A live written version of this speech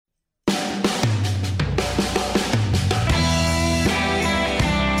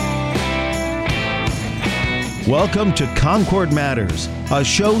Welcome to Concord Matters, a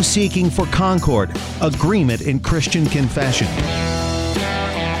show seeking for concord, agreement in Christian confession.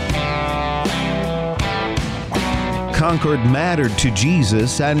 Concord mattered to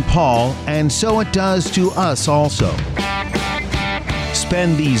Jesus and Paul, and so it does to us also.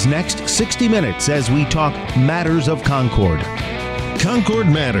 Spend these next 60 minutes as we talk matters of Concord. Concord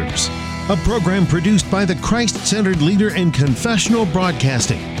Matters, a program produced by the Christ-centered leader in confessional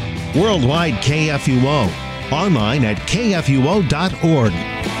broadcasting. Worldwide KFUO. Online at kfuo.org.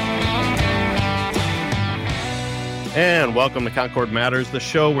 And welcome to Concord Matters, the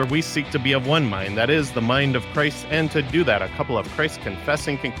show where we seek to be of one mind, that is, the mind of Christ, and to do that, a couple of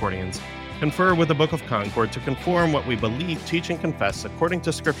Christ-confessing Concordians confer with the Book of Concord to conform what we believe, teach, and confess according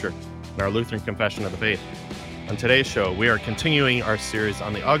to Scripture in our Lutheran Confession of the Faith. On today's show, we are continuing our series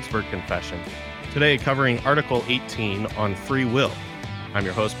on the Augsburg Confession, today covering Article 18 on free will. I'm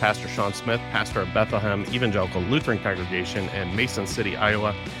your host, Pastor Sean Smith, pastor of Bethlehem Evangelical Lutheran Congregation in Mason City,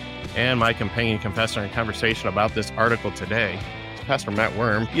 Iowa. And my companion confessor in conversation about this article today is Pastor Matt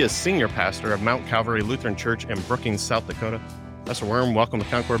Worm. He is senior pastor of Mount Calvary Lutheran Church in Brookings, South Dakota. Pastor Worm, welcome to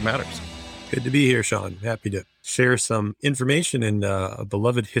Concord Matters. Good to be here, Sean. Happy to share some information and a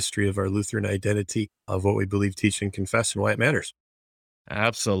beloved history of our Lutheran identity, of what we believe, teach, and confess, and why it matters.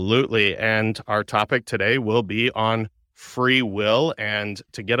 Absolutely. And our topic today will be on free will. And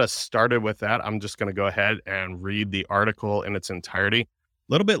to get us started with that, I'm just going to go ahead and read the article in its entirety. A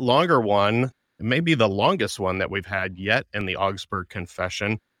little bit longer one, maybe the longest one that we've had yet in the Augsburg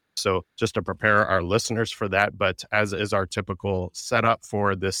Confession. So just to prepare our listeners for that, but as is our typical setup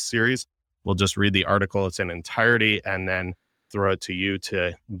for this series, we'll just read the article in its entirety and then throw it to you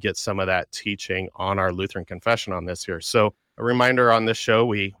to get some of that teaching on our Lutheran Confession on this here. So a reminder on this show,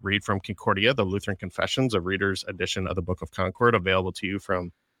 we read from Concordia, the Lutheran Confessions, a reader's edition of the Book of Concord, available to you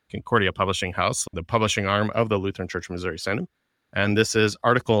from Concordia Publishing House, the publishing arm of the Lutheran Church of Missouri Synod. And this is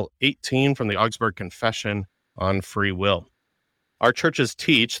Article 18 from the Augsburg Confession on free will. Our churches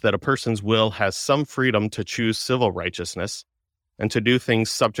teach that a person's will has some freedom to choose civil righteousness and to do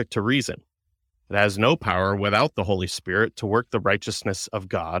things subject to reason. It has no power without the Holy Spirit to work the righteousness of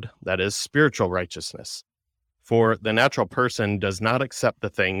God, that is, spiritual righteousness. For the natural person does not accept the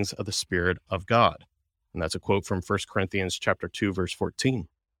things of the Spirit of God. And that's a quote from 1 Corinthians chapter 2, verse 14.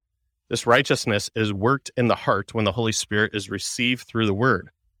 This righteousness is worked in the heart when the Holy Spirit is received through the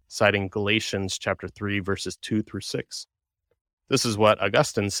Word, citing Galatians chapter 3, verses 2 through 6. This is what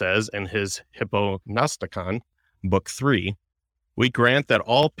Augustine says in his Hypognosticon, Book 3. We grant that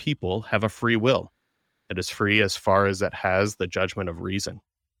all people have a free will. It is free as far as it has the judgment of reason.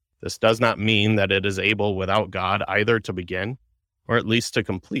 This does not mean that it is able without God either to begin, or at least to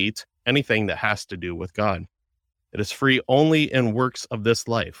complete, anything that has to do with God. It is free only in works of this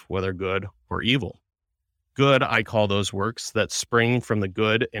life, whether good or evil. Good I call those works that spring from the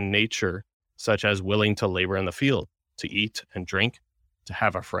good in nature, such as willing to labor in the field, to eat and drink, to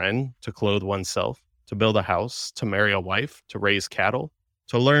have a friend, to clothe oneself, to build a house, to marry a wife, to raise cattle,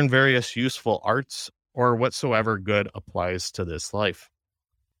 to learn various useful arts, or whatsoever good applies to this life.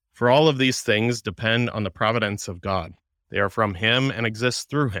 For all of these things depend on the providence of God. They are from Him and exist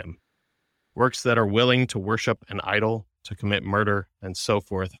through Him. Works that are willing to worship an idol, to commit murder, and so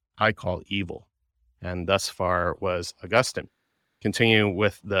forth, I call evil. And thus far was Augustine. Continue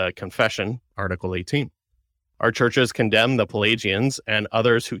with the confession, Article 18. Our churches condemn the Pelagians and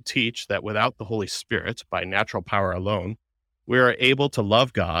others who teach that without the Holy Spirit, by natural power alone, we are able to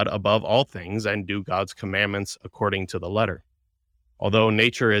love God above all things and do God's commandments according to the letter. Although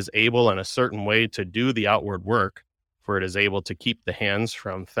nature is able in a certain way to do the outward work, for it is able to keep the hands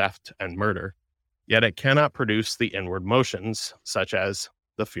from theft and murder, yet it cannot produce the inward motions, such as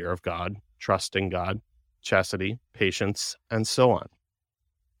the fear of God, trust in God, chastity, patience, and so on.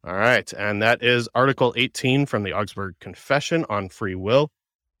 All right, and that is Article 18 from the Augsburg Confession on free will.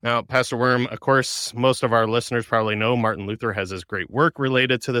 Now, Pastor Worm, of course, most of our listeners probably know Martin Luther has his great work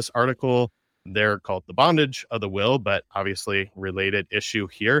related to this article. They're called The Bondage of the Will, but obviously related issue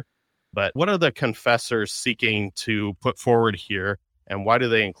here. But what are the confessors seeking to put forward here, and why do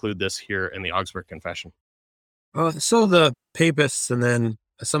they include this here in the Augsburg Confession? So the papists and then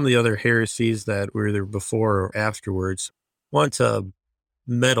some of the other heresies that were either before or afterwards want to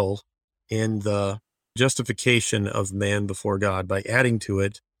meddle in the justification of man before God by adding to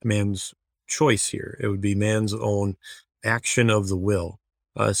it man's choice here. It would be man's own action of the will.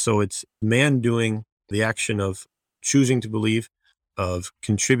 So it's man doing the action of choosing to believe, of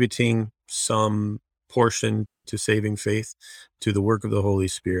contributing some portion to saving faith, to the work of the Holy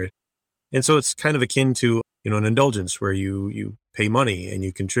Spirit. And so it's kind of akin to, an indulgence where you pay money and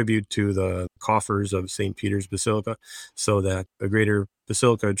you contribute to the coffers of St. Peter's Basilica so that a greater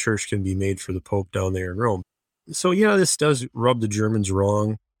basilica church can be made for the Pope down there in Rome. So, yeah, this does rub the Germans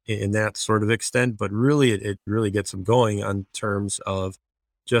wrong in that sort of extent, but really it really gets them going on terms of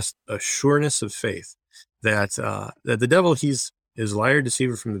just a sureness of faith that that the devil, is liar,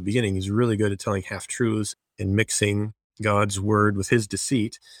 deceiver from the beginning. He's really good at telling half-truths and mixing God's word with his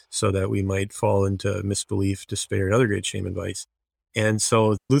deceit so that we might fall into misbelief, despair, and other great shame and vice. And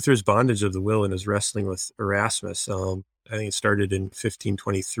so Luther's bondage of the will and his wrestling with Erasmus, I think it started in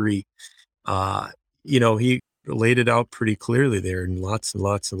 1523. He laid it out pretty clearly there in lots and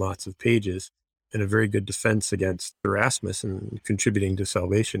lots and lots of pages, and a very good defense against Erasmus and contributing to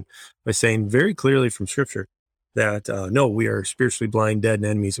salvation by saying very clearly from Scripture that, no, we are spiritually blind, dead, and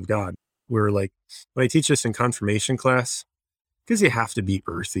enemies of God. We're like, when I teach this in confirmation class, because you have to be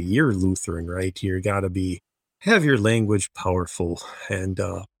earthy. You're Lutheran, right? You got to have your language powerful and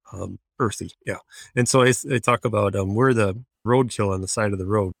earthy. Yeah. And so I talk about we're the roadkill on the side of the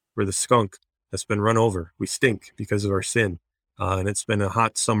road. We're the skunk that's been run over. We stink because of our sin. And it's been a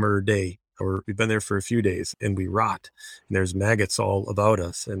hot summer day, or we've been there for a few days, and we rot. And there's maggots all about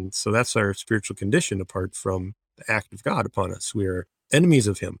us. And so that's our spiritual condition apart from the act of God upon us. We are enemies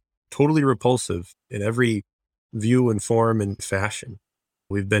of him, totally repulsive in every view and form and fashion.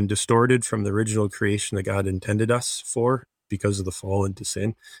 We've been distorted from the original creation that God intended us for because of the fall into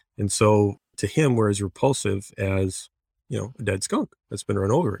sin. And so to him, we're as repulsive as, a dead skunk that's been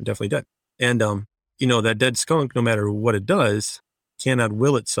run over and definitely dead. And, that dead skunk, no matter what it does, cannot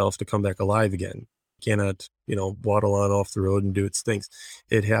will itself to come back alive again. Cannot, waddle on off the road and do its things.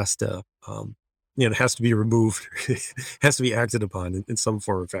 It has to, it has to be removed, has to be acted upon in some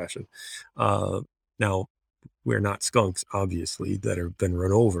form or fashion. Now, we're not skunks, obviously, that have been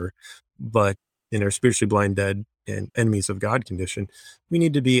run over, but in our spiritually blind, dead, and enemies of God condition, we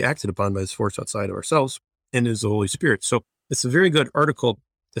need to be acted upon by this force outside of ourselves and is the Holy Spirit. So it's a very good article,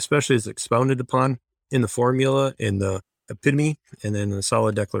 especially as expounded upon in the formula, in the epitome, and then in the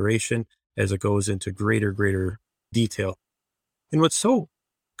solid declaration as it goes into greater detail. And what's so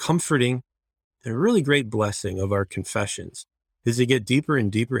comforting and a really great blessing of our confessions is you get deeper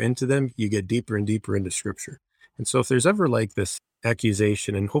and deeper into them, you get deeper and deeper into Scripture. And so if there's ever like this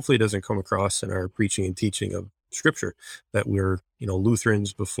accusation, and hopefully it doesn't come across in our preaching and teaching of Scripture, that we're,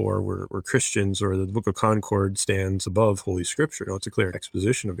 Lutherans before we're Christians, or the Book of Concord stands above Holy Scripture. No, it's a clear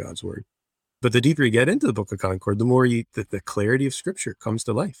exposition of God's Word. But the deeper you get into the Book of Concord, the more the clarity of Scripture comes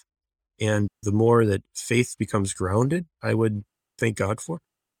to life. And the more that faith becomes grounded, I would thank God for,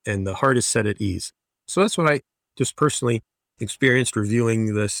 and the heart is set at ease. So that's what I just personally experienced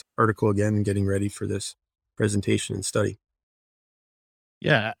reviewing this article again and getting ready for this presentation and study.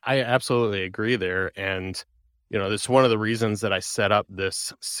 Yeah, I absolutely agree there. And, it's one of the reasons that I set up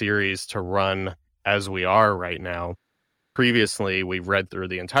this series to run as we are right now. Previously, we've read through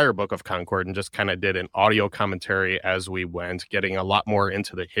the entire Book of Concord and just kind of did an audio commentary as we went, getting a lot more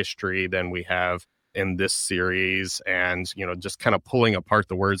into the history than we have in this series, and, just kind of pulling apart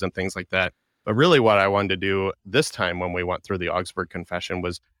the words and things like that. But really what I wanted to do this time when we went through the Augsburg Confession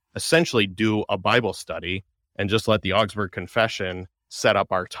was essentially do a Bible study and just let the Augsburg Confession set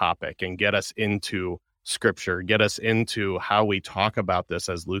up our topic and get us into Scripture, get us into how we talk about this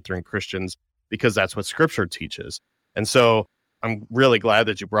as Lutheran Christians, because that's what Scripture teaches. And so I'm really glad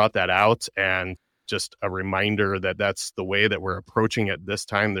that you brought that out, and just a reminder that that's the way that we're approaching it this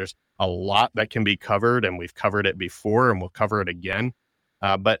time. There's a lot that can be covered, and we've covered it before, and we'll cover it again.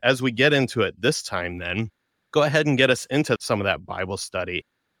 But as we get into it this time, then go ahead and get us into some of that Bible study.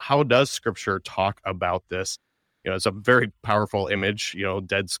 How does Scripture talk about this? It's a very powerful image,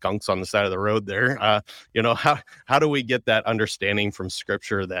 dead skunks on the side of the road there. How do we get that understanding from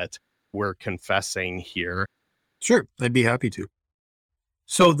Scripture that we're confessing here? Sure, I'd be happy to.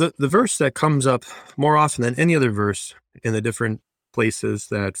 So the verse that comes up more often than any other verse in the different places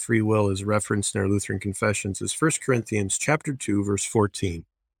that free will is referenced in our Lutheran confessions is 1 Corinthians chapter 2, verse 14.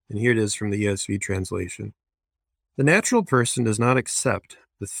 And here it is from the ESV translation. The natural person does not accept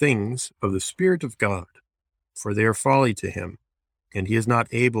the things of the Spirit of God, for they are folly to him, and he is not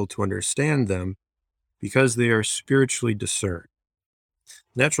able to understand them because they are spiritually discerned.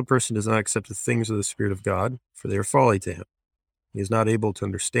 The natural person does not accept the things of the Spirit of God, for they are folly to him. He is not able to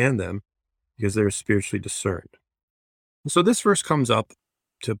understand them because they are spiritually discerned. And so this verse comes up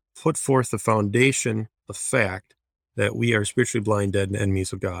to put forth the foundation of fact that we are spiritually blind, dead, and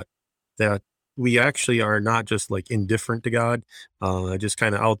enemies of God. That we actually are not just like indifferent to God, just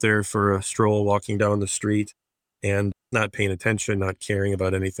kind of out there for a stroll, walking down the street and not paying attention, not caring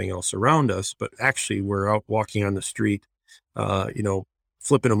about anything else around us, but actually we're out walking on the street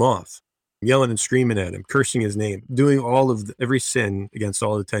flipping him off, yelling and screaming at him, cursing his name, doing every sin against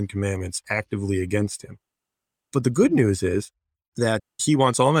all the 10 commandments actively against him. But the good news is that he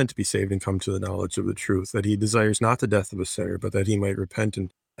wants all men to be saved and come to the knowledge of the truth, that he desires not the death of a sinner, but that he might repent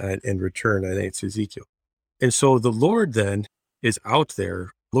and return. I think it's Ezekiel. And so the Lord then is out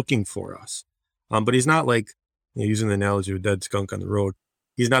there looking for us. But he's not like, using the analogy of a dead skunk on the road,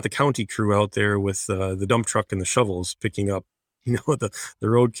 he's not the county crew out there with the dump truck and the shovels picking up, the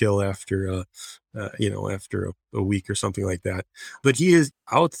roadkill after a week or something like that. But he is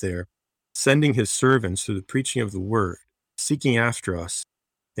out there sending his servants to the preaching of the word, seeking after us.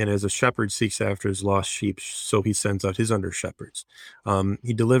 And as a shepherd seeks after his lost sheep, so he sends out his under shepherds.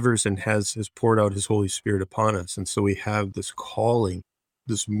 He delivers and has poured out his Holy Spirit upon us. And so we have this calling,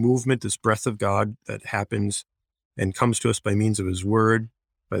 this movement, this breath of God that happens and comes to us by means of his word,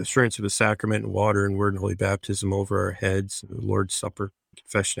 by the assurance of his sacrament and water and word and holy baptism over our heads, the Lord's Supper,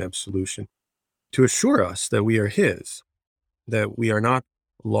 confession, absolution, to assure us that we are his, that we are not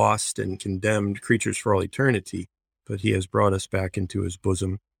lost and condemned creatures for all eternity, but he has brought us back into his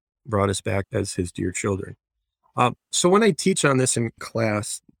bosom, brought us back as his dear children. So when I teach on this in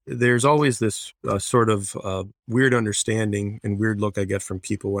class, there's always this sort of weird understanding and weird look I get from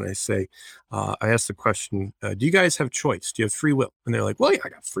people when I say, I ask the question, do you guys have choice? Do you have free will? And they're like, well, yeah, I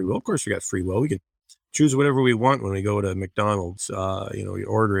got free will. Of course we got free will. We can choose whatever we want when we go to McDonald's. You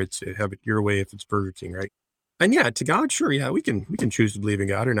order it, have it your way if it's Burger King, right? And yeah, to God, sure, yeah, we can choose to believe in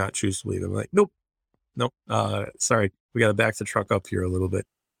God or not choose to believe in him. Like, nope, sorry, we got to back the truck up here a little bit.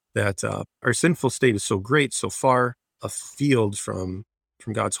 That our sinful state is so great, so far afield from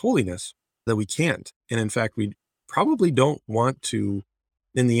God's holiness that we can't. And in fact, we probably don't want to,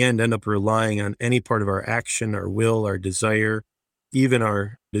 in the end up relying on any part of our action, our will, our desire, even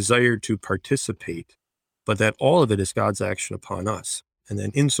our desire to participate, but that all of it is God's action upon us. And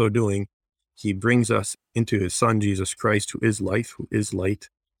then in so doing, he brings us into his Son, Jesus Christ, who is life, who is light.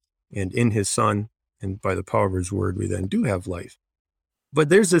 And in his Son, and by the power of his word, we then do have life. But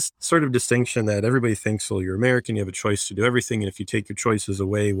there's this sort of distinction that everybody thinks, well, you're American, you have a choice to do everything. And if you take your choices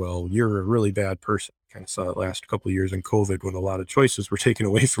away, well, you're a really bad person. Kind of saw it last couple of years in COVID when a lot of choices were taken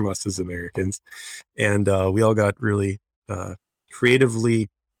away from us as Americans. And we all got really creatively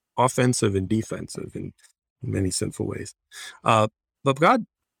offensive and defensive in many sinful ways. But God,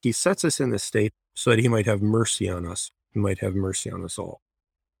 he sets us in this state so that he might have mercy on us. He might have mercy on us all.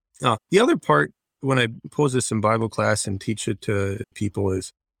 The other part, when I pose this in Bible class and teach it to people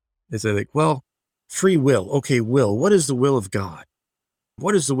is they're like, well, free will. Okay, will. What is the will of God?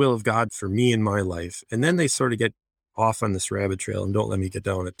 What is the will of God for me in my life? And then they sort of get off on this rabbit trail, and don't let me get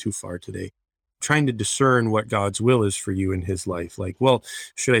down it too far today, trying to discern what God's will is for you in his life. Like, well,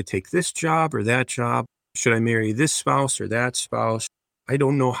 should I take this job or that job? Should I marry this spouse or that spouse? I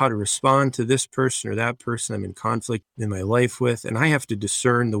don't know how to respond to this person or that person I'm in conflict in my life with, and I have to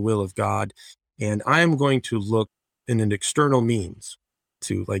discern the will of God. And I am going to look in an external means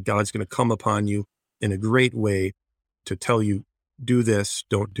to, like, God's going to come upon you in a great way to tell you, do this,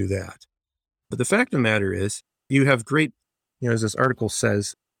 don't do that. But the fact of the matter is, you have great, as this article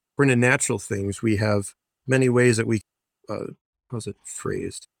says, we're into natural things. We have many ways that we, how's it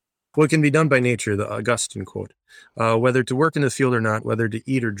phrased? What can be done by nature, the Augustine quote, whether to work in the field or not, whether to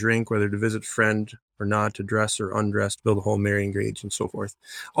eat or drink, whether to visit friend or not, to dress or undress, to build a home, marry, engage, and so forth.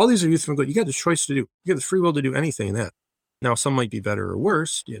 All these are useful and good. You got the choice to do. You got the free will to do anything in that. Now, some might be better or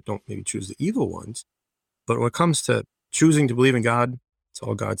worse. You don't maybe choose the evil ones. But when it comes to choosing to believe in God, it's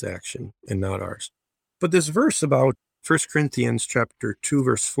all God's action and not ours. But this verse about 1 Corinthians chapter 2,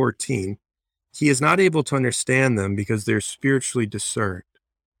 verse 14, he is not able to understand them because they're spiritually discerned.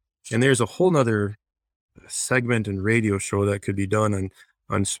 And there's a whole nother segment and radio show that could be done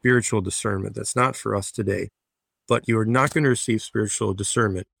on spiritual discernment. That's not for us today. But you're not going to receive spiritual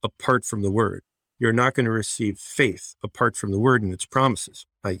discernment apart from the word. You're not going to receive faith apart from the word and its promises,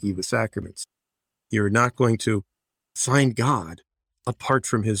 i.e. the sacraments. You're not going to find God apart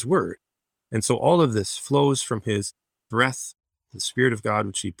from his word. And so all of this flows from his breath, the Spirit of God,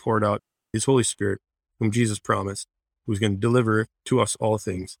 which he poured out, his Holy Spirit, whom Jesus promised, who's going to deliver to us all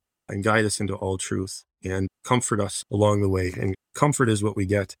things and guide us into all truth and comfort us along the way. And comfort is what we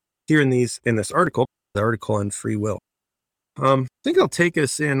get here in this article, the article on free will. I think I'll take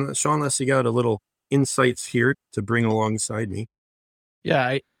us in, Sean, unless you got a little insights here to bring alongside me.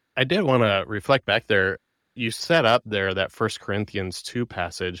 Yeah, I did want to reflect back there. You set up there that 1 Corinthians 2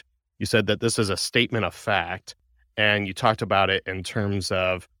 passage. You said that this is a statement of fact, and you talked about it in terms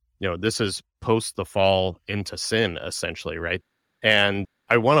of, this is post the fall into sin, essentially, right? And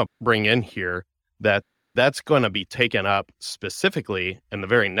I want to bring in here that that's going to be taken up specifically in the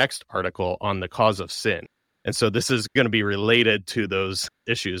very next article on the cause of sin. And so this is going to be related to those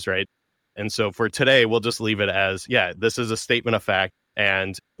issues, right? And so for today, we'll just leave it as, yeah, this is a statement of fact,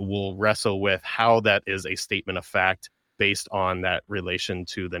 and we'll wrestle with how that is a statement of fact based on that relation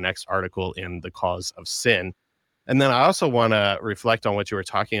to the next article in the cause of sin. And then I also want to reflect on what you were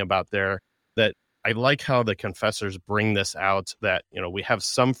talking about there, that I like how the confessors bring this out, that, we have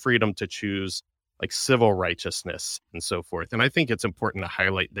some freedom to choose like civil righteousness and so forth. And I think it's important to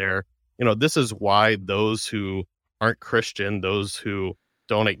highlight there, this is why those who aren't Christian, those who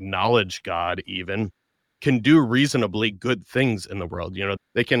don't acknowledge God even, can do reasonably good things in the world.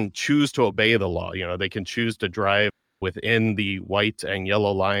 They can choose to obey the law. They can choose to drive within the white and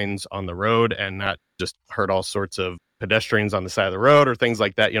yellow lines on the road and not just hurt all sorts of pedestrians on the side of the road or things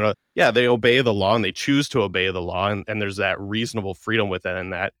like that. They obey the law and they choose to obey the law. And there's that reasonable freedom within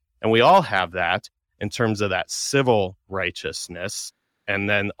that. And we all have that in terms of that civil righteousness. And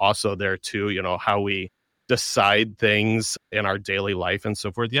then also there too, how we decide things in our daily life and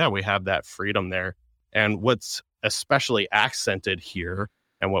so forth. Yeah, we have that freedom there. And what's especially accented here,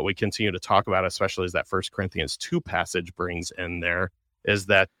 and what we continue to talk about, especially as that 1 Corinthians 2 passage brings in there, is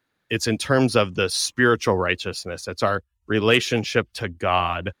that it's in terms of the spiritual righteousness. It's our relationship to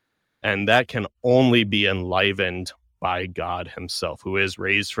God. And that can only be enlivened by God himself, who is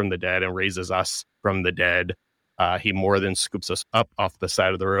raised from the dead and raises us from the dead. He more than scoops us up off the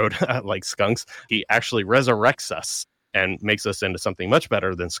side of the road like skunks. He actually resurrects us and makes us into something much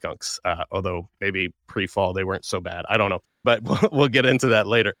better than skunks. Although maybe pre-fall, they weren't so bad. I don't know, but we'll get into that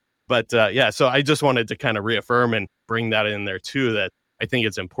later. But so I just wanted to kind of reaffirm and bring that in there too, that I think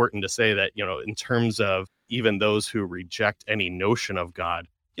it's important to say that, in terms of even those who reject any notion of God,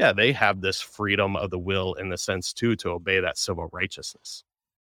 yeah, they have this freedom of the will in the sense too, to obey that civil righteousness.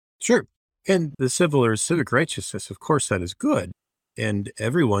 Sure. And the civil or civic righteousness, of course, that is good. And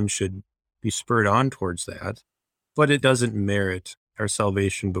everyone should be spurred on towards that. But it doesn't merit our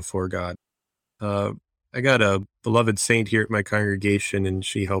salvation before God. I got a beloved saint here at my congregation, and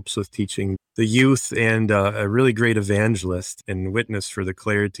she helps with teaching the youth, and a really great evangelist and witness for the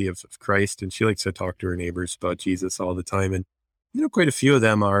clarity of Christ. And she likes to talk to her neighbors about Jesus all the time. And, quite a few of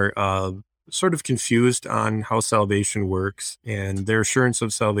them are sort of confused on how salvation works, and their assurance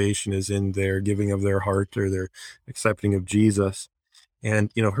of salvation is in their giving of their heart or their accepting of Jesus.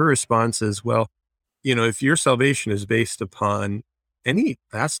 And, her response is, well, if your salvation is based upon any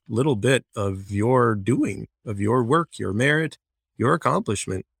last little bit of your doing, of your work, your merit, your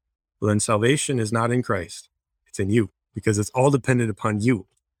accomplishment, well, then salvation is not in Christ. It's in you, because it's all dependent upon you.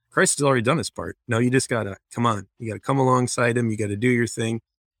 Christ has already done his part. Now you just got to come on. You got to come alongside him. You got to do your thing.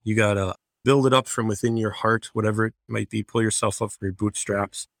 You got to build it up from within your heart, whatever it might be. Pull yourself up from your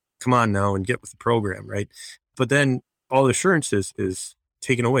bootstraps. Come on now and get with the program, right? But then all assurance is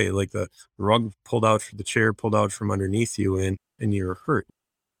taken away, like the rug pulled out, the chair pulled out from underneath you, and you're hurt.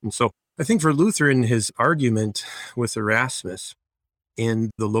 And so I think for Luther, in his argument with Erasmus,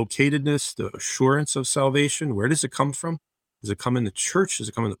 in the locatedness, the assurance of salvation, where does it come from? Does it come in the church? Does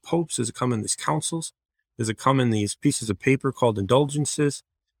it come in the popes? Does it come in these councils? Does it come in these pieces of paper called indulgences?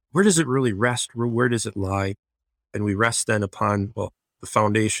 Where does it really rest? Where does it lie? And we rest then upon, the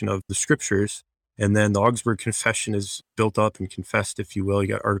foundation of the scriptures. And then the Augsburg Confession is built up and confessed, if you will. You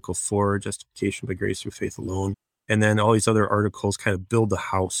got Article 4, justification by grace through faith alone. And then all these other articles kind of build the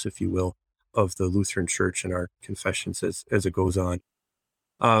house, if you will, of the Lutheran Church and our confessions as it goes on.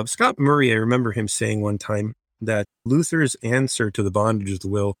 Scott Murray, I remember him saying one time that Luther's answer to the bondage of the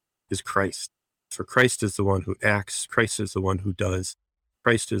will is Christ. For Christ is the one who acts. Christ is the one who does.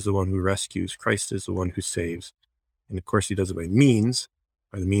 Christ is the one who rescues. Christ is the one who saves. And of course, he does it by the means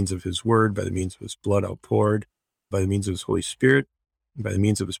of his word, by the means of his blood outpoured, by the means of his Holy Spirit, by the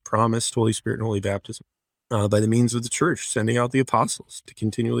means of his promised Holy Spirit and holy baptism, by the means of the church, sending out the apostles to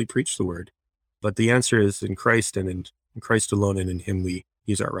continually preach the word. But the answer is in Christ, and in Christ alone, and in him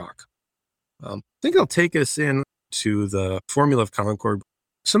he's our rock. I think I'll take us in to the Formula of Concord.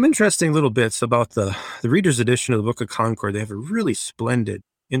 Some interesting little bits about the Reader's Edition of the Book of Concord. They have a really splendid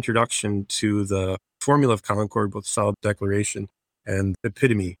introduction to the Formula of Concord, both solid declaration and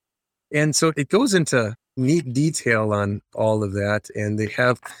epitome. And so it goes into neat detail on all of that. And they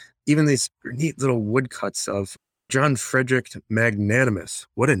have even these neat little woodcuts of John Frederick Magnanimous.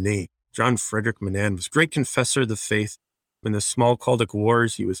 What a name. John Frederick Magnanimous, great confessor of the faith. In the Smalkaldic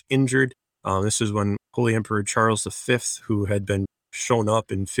Wars, he was injured. This is when Holy Emperor Charles V, who had been shown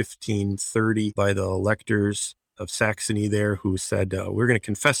up in 1530 by the electors of Saxony there, who said, we're going to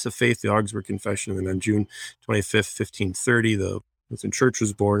confess the faith, the Augsburg Confession. And on June 25th, 1530, the Lutheran Church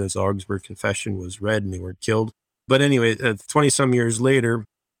was born as the Augsburg Confession was read and they weren't killed. But anyway, 20-some years later,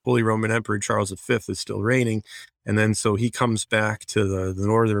 Holy Roman Emperor Charles V is still reigning. And then so he comes back to the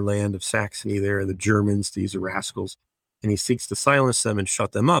northern land of Saxony there, the Germans, these are rascals, and he seeks to silence them and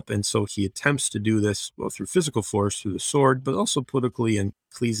shut them up. And so he attempts to do this, well, through physical force, through the sword, but also politically and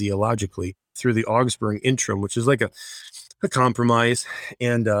ecclesiologically through the Augsburg Interim, which is like a compromise.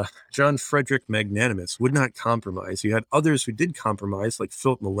 And John Frederick Magnanimous would not compromise. You had others who did compromise, like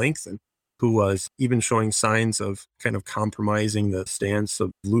Philip Melanchthon, who was even showing signs of kind of compromising the stance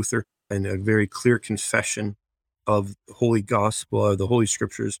of Luther and a very clear confession of the Holy Gospel, the Holy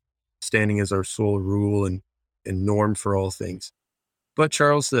Scriptures, standing as our sole rule and norm for all things. But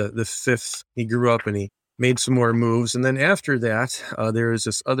Charles the Fifth, he grew up and he made some more moves. And then after that, there is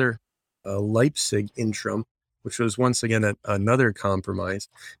this other Leipzig Interim, which was once again another compromise.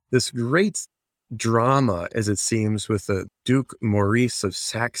 This great drama, as it seems, with the Duke Maurice of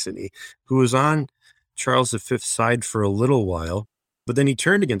Saxony, who was on Charles V's side for a little while, but then he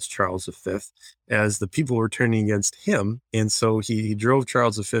turned against Charles V as the people were turning against him. And so he drove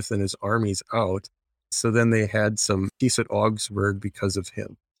Charles V and his armies out. So then they had some peace at Augsburg because of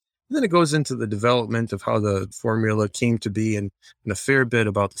him. And then it goes into the development of how the formula came to be and a fair bit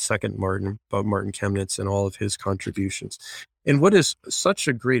about the second Martin, about Martin Chemnitz and all of his contributions. And what is such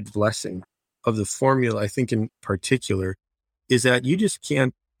a great blessing of the formula, I think in particular, is that you just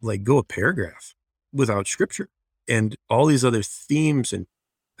can't go a paragraph without scripture and all these other themes. And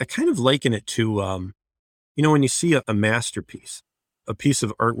I kind of liken it to, when you see a masterpiece, a piece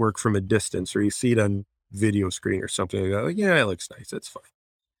of artwork from a distance, or you see it on video screen or something like that, yeah, it looks nice, that's fine.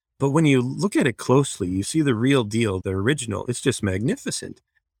 But when you look at it closely, you see the real deal, the original, it's just magnificent.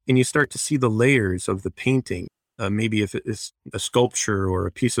 And you start to see the layers of the painting, maybe if it's a sculpture or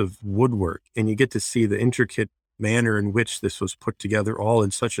a piece of woodwork, and you get to see the intricate manner in which this was put together, all in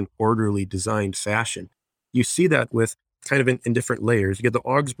such an orderly designed fashion. You see that with kind of in different layers. You get the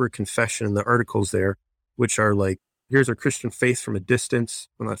Augsburg Confession and the articles there, which are like, here's our Christian faith from a distance.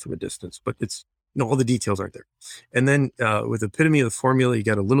 Well, not from a distance, but it's, all the details aren't there. And then with Epitome of the Formula, you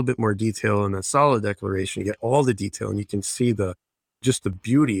get a little bit more detail, and a Solid Declaration, you get all the detail, and you can see just the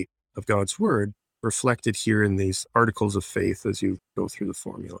beauty of God's word reflected here in these articles of faith as you go through the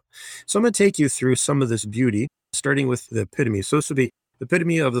formula. So I'm going to take you through some of this beauty, starting with the Epitome. So this would be the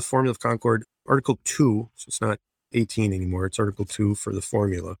Epitome of the Formula of Concord, Article 2. So it's not 18 anymore. It's Article 2 for the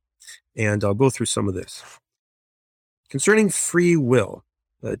formula. And I'll go through some of this. Concerning free will,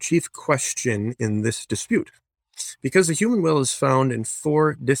 the chief question in this dispute. Because the human will is found in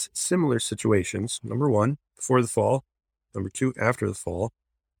 4 dissimilar situations. Number 1, before the fall. Number 2, after the fall.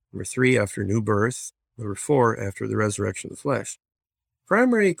 Number 3, after new birth. Number 4, after the resurrection of the flesh.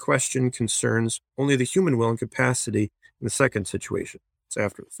 Primary question concerns only the human will and capacity in the second situation. It's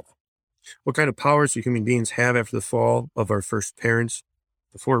after the fall. What kind of powers do human beings have after the fall of our first parents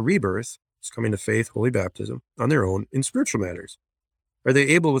before rebirth, it's coming to faith, holy baptism, on their own in spiritual matters? Are they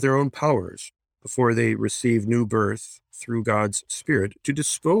able with their own powers, before they receive new birth through God's Spirit, to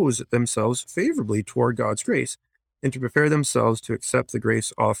dispose themselves favorably toward God's grace and to prepare themselves to accept the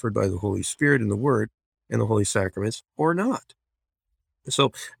grace offered by the Holy Spirit in the Word and the Holy Sacraments, or not?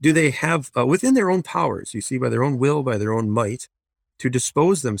 So do they have, within their own powers, you see, by their own will, by their own might, to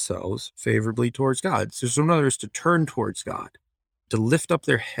dispose themselves favorably towards God? So in other words, to turn towards God, to lift up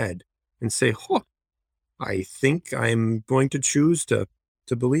their head and say, I think I'm going to choose to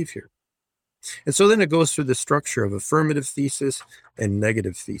believe here. And so then it goes through the structure of affirmative thesis and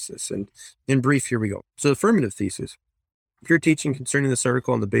negative thesis. And in brief, here we go. So affirmative thesis, pure teaching concerning this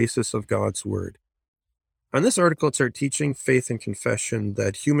article on the basis of God's word. On this article, it's our teaching, faith, and confession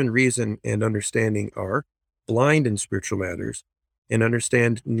that human reason and understanding are blind in spiritual matters and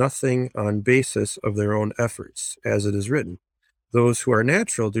understand nothing on basis of their own efforts, as it is written. Those who are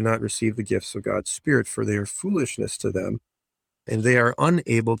natural do not receive the gifts of God's Spirit, for they are foolishness to them, and they are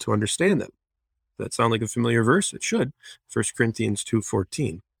unable to understand them. Does that sound like a familiar verse? It should. 1 Corinthians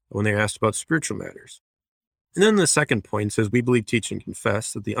 2:14, when they're asked about spiritual matters. And then the second point says, we believe, teach, and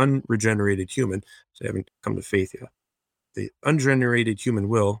confess that the unregenerated human, so they haven't come to faith yet, the unregenerated human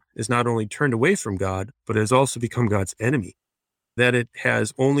will is not only turned away from God, but has also become God's enemy, that it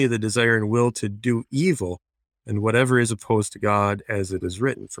has only the desire and will to do evil and whatever is opposed to God, as it is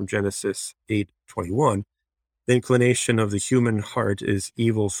written from Genesis 8:21, the inclination of the human heart is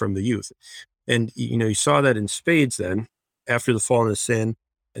evil from the youth. And, you saw that in spades then, after the fall of sin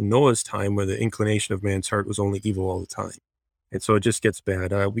in Noah's time, where the inclination of man's heart was only evil all the time. And so it just gets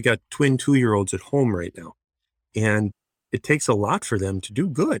bad. We got twin 2-year-olds at home right now, and it takes a lot for them to do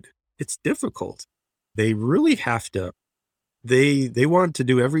good. It's difficult. They really have to they want to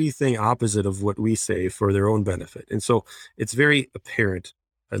do everything opposite of what we say for their own benefit. And so it's very apparent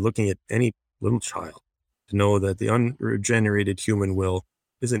by looking at any little child to know that the unregenerated human will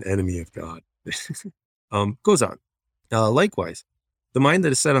is an enemy of God. Goes on. Likewise, the mind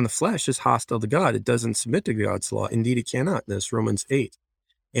that is set on the flesh is hostile to God. It doesn't submit to God's law. Indeed, it cannot. That's Romans 8.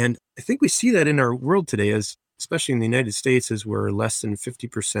 And I think we see that in our world today, as especially in the United States, as we're less than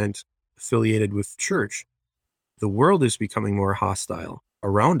 50% affiliated with church. The world is becoming more hostile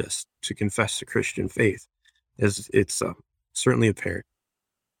around us to confess the Christian faith, as it's certainly apparent.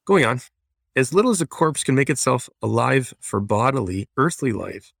 Going on, as little as a corpse can make itself alive for bodily, earthly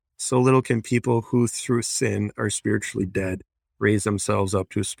life, so little can people who through sin are spiritually dead raise themselves up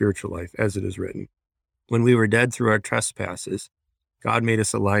to a spiritual life, as it is written. When we were dead through our trespasses, God made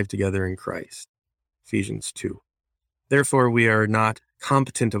us alive together in Christ. Ephesians 2. Therefore, we are not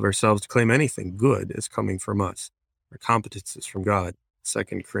competent of ourselves to claim anything good as coming from us. Our competence is from God. 2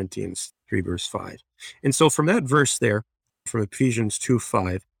 Corinthians 3, verse 5. And so from that verse there, from Ephesians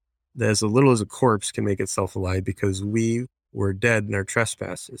 2:5, that as little as a corpse can make itself alive because we were dead in our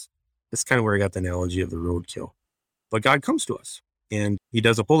trespasses. That's kind of where I got the analogy of the roadkill. But God comes to us, and he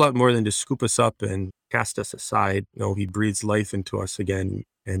does a whole lot more than just scoop us up and cast us aside. No, he breathes life into us again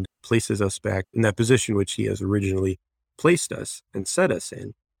and places us back in that position which he has originally placed us and set us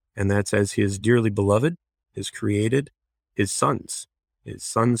in. And that's as his dearly beloved, his created, his sons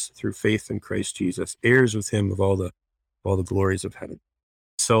through faith in Christ Jesus, heirs with him of all the glories of heaven.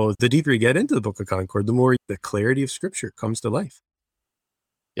 So the deeper you get into the Book of Concord, the more the clarity of Scripture comes to life.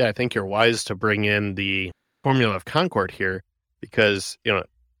 Yeah, I think you're wise to bring in the formula of Concord here, because,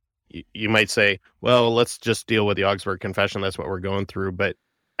 you might say, well, let's just deal with the Augsburg Confession. That's what we're going through. But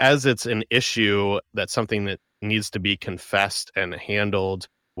as it's an issue, that's something that needs to be confessed and handled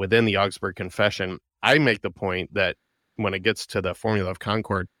within the Augsburg Confession, I make the point that when it gets to the formula of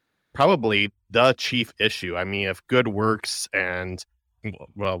Concord, probably the chief issue. I mean, if good works and,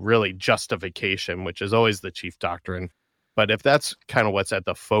 well, really justification, which is always the chief doctrine, but if that's kind of what's at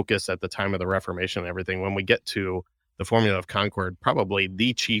the focus at the time of the Reformation and everything, when we get to the formula of Concord, probably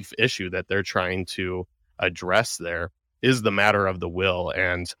the chief issue that they're trying to address there is the matter of the will.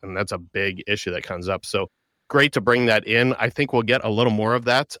 And that's a big issue that comes up. So great to bring that in. I think we'll get a little more of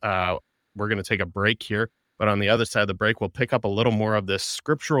that. We're going to take a break here, but on the other side of the break, we'll pick up a little more of this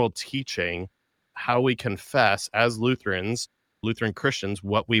scriptural teaching, how we confess as Lutheran Christians,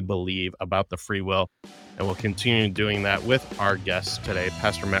 what we believe about the free will. And we'll continue doing that with our guest today,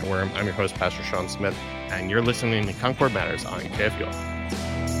 Pastor Matt Worm. I'm your host, Pastor Sean Smith, and you're listening to Concord Matters on KFUO.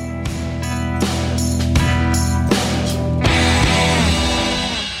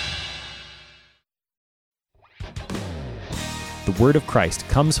 The word of Christ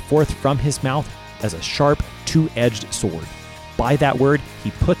comes forth from his mouth as a sharp, two-edged sword. By that word,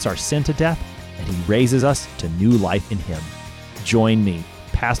 he puts our sin to death, and he raises us to new life in him. Join me,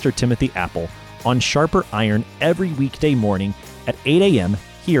 Pastor Timothy Apple, on Sharper Iron every weekday morning at 8 a.m.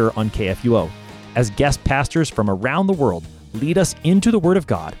 here on KFUO, as guest pastors from around the world lead us into the Word of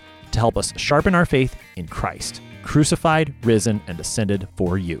God to help us sharpen our faith in Christ, crucified, risen, and ascended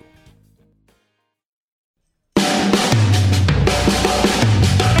for you.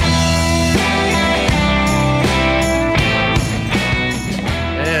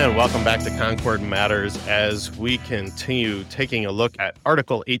 And welcome back to Concord Matters as we continue taking a look at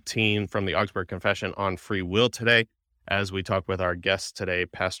Article 18 from the Augsburg Confession on free will today, as we talk with our guest today,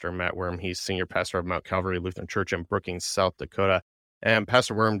 Pastor Matt Worm. He's senior pastor of Mount Calvary Lutheran Church in Brookings, South Dakota. And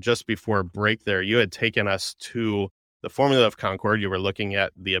Pastor Worm, just before break there, you had taken us to the formula of Concord. You were looking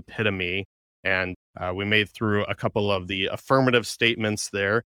at the epitome, and we made through a couple of the affirmative statements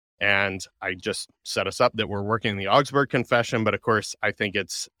there. And I just set us up that we're working the Augsburg Confession. But of course, I think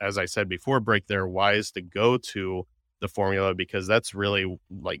it's, as I said before break there, wise to go to the formula, because that's really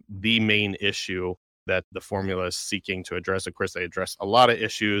like the main issue that the formula is seeking to address. Of course, they address a lot of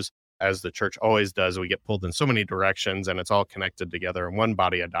issues, as the church always does. We get pulled in so many directions, and it's all connected together in one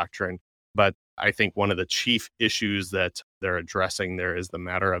body of doctrine. But I think one of the chief issues that they're addressing there is the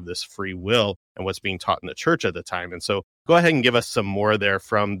matter of this free will and what's being taught in the church at the time. And so go ahead and give us some more there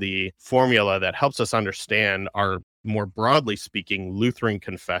from the formula that helps us understand our, more broadly speaking, Lutheran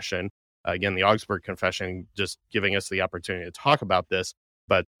confession. Again, the Augsburg Confession just giving us the opportunity to talk about this,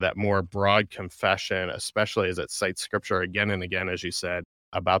 but that more broad confession, especially as it cites scripture again and again, as you said,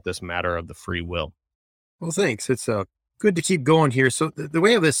 about this matter of the free will. Well, thanks. It's good to keep going here. So the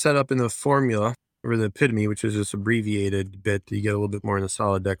way of this set up in the formula, or the epitome, which is this abbreviated bit, you get a little bit more in the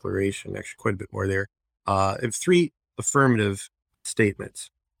solid declaration, actually quite a bit more there. I have three affirmative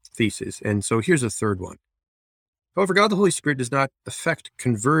statements, theses. And so here's a third one. However, God the Holy Spirit does not effect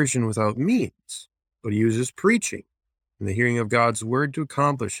conversion without means, but he uses preaching and the hearing of God's word to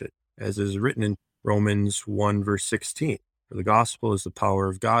accomplish it, as is written in Romans 1, verse 16. For the gospel is the power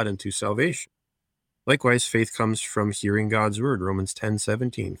of God unto salvation. Likewise, faith comes from hearing God's word. Romans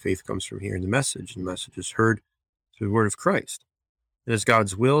 10:17. Faith comes from hearing the message, and the message is heard through the word of Christ. It is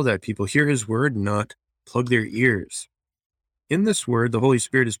God's will that people hear his word and not plug their ears. In this word, the Holy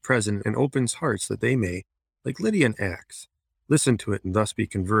Spirit is present and opens hearts that they may, like Lydia in Acts, listen to it and thus be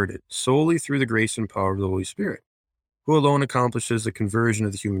converted, solely through the grace and power of the Holy Spirit, who alone accomplishes the conversion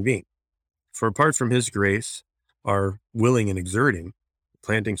of the human being. For apart from his grace, our willing and exerting,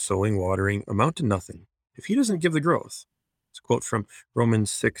 planting, sowing, watering, amount to nothing if he doesn't give the growth. It's a quote from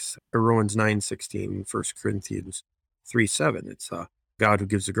Romans 9:16, 1 Corinthians 3:7. It's God who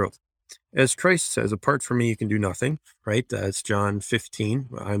gives the growth. As Christ says, apart from me, you can do nothing, right? That's John 15.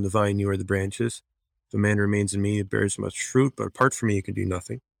 I'm the vine, you are the branches. If a man remains in me, it bears much fruit, but apart from me, you can do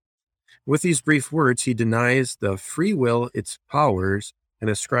nothing. With these brief words, he denies the free will, its powers, and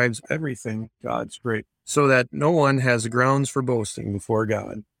ascribes everything God's grace, so that no one has grounds for boasting before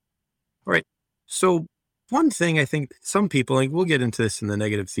God. All right. So one thing I think some people, like we'll get into this in the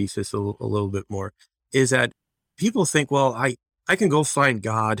negative thesis a little bit more, is that people think, well, I can go find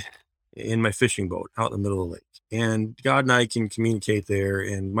God in my fishing boat out in the middle of the lake, and God and I can communicate there,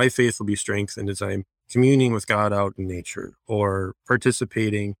 and my faith will be strengthened as I'm communing with God out in nature, or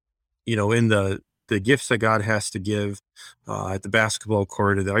participating, in the gifts that God has to give at the basketball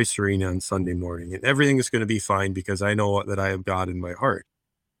court or the ice arena on Sunday morning, and everything is going to be fine because I know that I have God in my heart.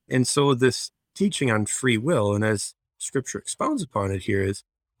 And so this teaching on free will, and as Scripture expounds upon it here, is,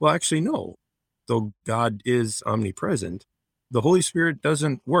 well, actually, no. Though God is omnipresent, the Holy Spirit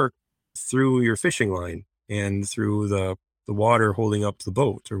doesn't work through your fishing line and through the water holding up the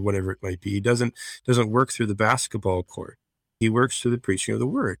boat or whatever it might be. He doesn't work through the basketball court. He works through the preaching of the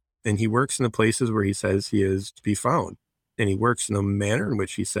word, and he works in the places where he says he is to be found. And he works in the manner in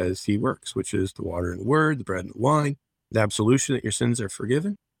which he says he works, which is the water and the word, the bread and the wine, the absolution that your sins are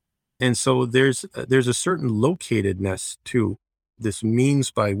forgiven. And so there's a certain locatedness to this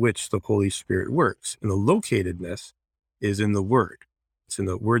means by which the Holy Spirit works. And the locatedness is in the word. It's in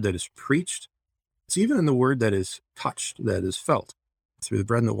the word that is preached. It's even in the word that is touched, that is felt through the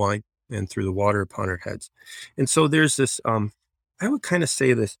bread and the wine and through the water upon our heads. And so there's this, I would kind of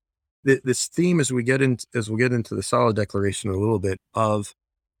say this theme as we'll get into the solid declaration a little bit, of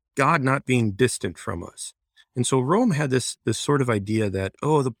God not being distant from us. And so Rome had this sort of idea that,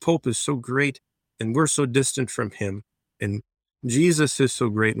 oh, the Pope is so great and we're so distant from him, and Jesus is so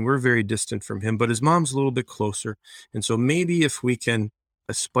great and we're very distant from him, but his mom's a little bit closer. And so maybe if we can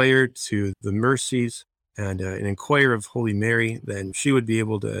aspire to the mercies and inquire of Holy Mary, then she would be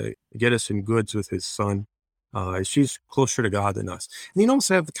able to get us in goods with his son. She's closer to God than us. And you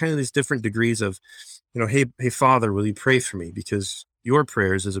also have kind of these different degrees of, hey, Father, will you pray for me? Because your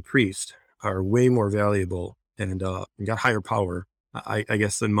prayers as a priest are way more valuable and got higher power, I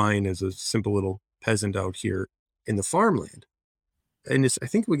guess, than mine as a simple little peasant out here in the farmland. And I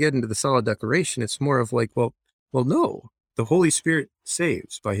think we get into the solid declaration. It's more of like, well, no, the Holy Spirit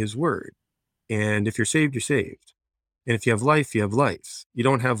saves by his word. And if you're saved, you're saved. And if you have life, you have life. You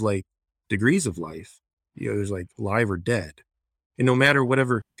don't have like degrees of life. There's like alive or dead. And no matter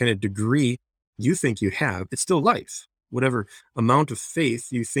whatever kind of degree you think you have, it's still life. Whatever amount of faith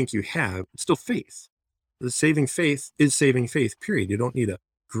you think you have, it's still faith. The saving faith is saving faith, period. You don't need a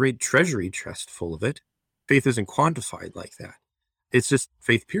great treasury chest full of it. Faith isn't quantified like that. It's just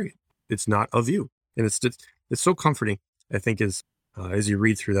faith, period. It's not of you. And it's so comforting, I think, as you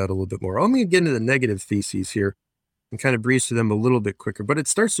read through that a little bit more. I'm going to get into the negative theses here and kind of breeze through them a little bit quicker. But it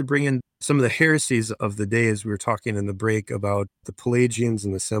starts to bring in some of the heresies of the day, as we were talking in the break about the Pelagians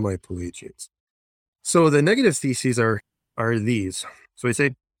and the semi-Pelagians. So the negative theses are these. So we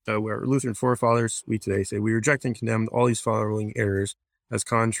say, our Lutheran forefathers, we today say, we reject and condemn all these following errors as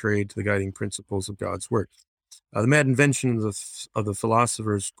contrary to the guiding principles of God's word. The mad invention of the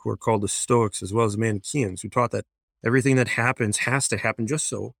philosophers who are called the Stoics, as well as the Manichaeans, who taught that everything that happens has to happen just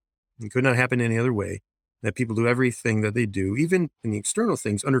so, and could not happen any other way, that people do everything that they do, even in the external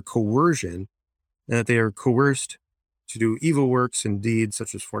things, under coercion, and that they are coerced to do evil works and deeds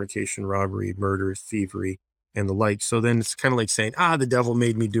such as fornication, robbery, murder, thievery, and the like. So then it's kind of like saying, the devil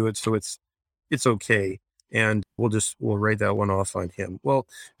made me do it, so it's okay, and we'll write that one off on him. Well,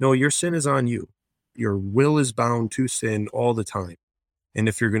 no, your sin is on you. Your will is bound to sin all the time. And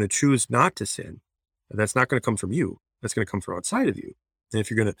if you're going to choose not to sin, that's not going to come from you. That's going to come from outside of you. And if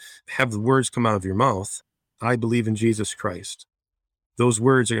you're going to have the words come out of your mouth, I believe in Jesus Christ, those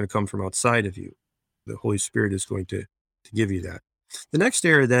words are going to come from outside of you. The Holy Spirit is going to give you that. The next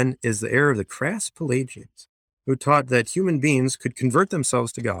error then is the error of the crass Pelagians, who taught that human beings could convert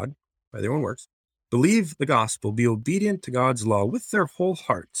themselves to God by their own works, believe the gospel, be obedient to God's law with their whole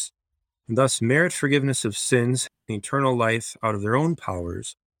hearts, and thus merit forgiveness of sins and eternal life out of their own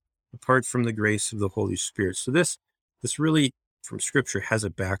powers, apart from the grace of the Holy Spirit. So this really, from Scripture, has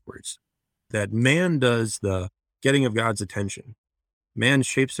it backwards, that man does the getting of God's attention. Man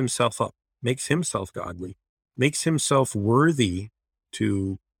shapes himself up, makes himself godly, makes himself worthy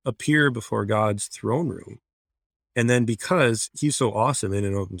to appear before God's throne room. And then because he's so awesome in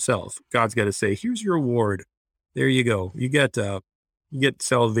and of himself, God's got to say, here's your reward. There you go. You get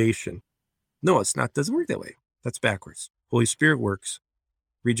salvation. No, it's not. Doesn't work that way. That's backwards. Holy Spirit works,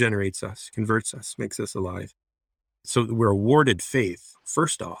 regenerates us, converts us, makes us alive. So we're awarded faith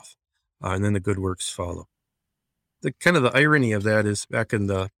first off, and then the good works follow. The kind of the irony of that is back in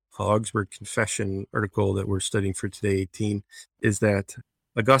the Augsburg Confession article that we're studying for today, 18, is that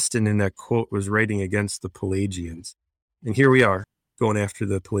Augustine in that quote was writing against the Pelagians. And here we are going after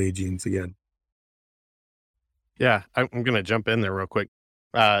the Pelagians again. Yeah, I'm going to jump in there real quick.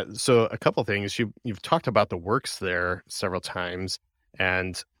 So a couple things. You've talked about the works there several times,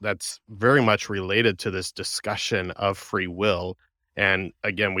 and that's very much related to this discussion of free will. And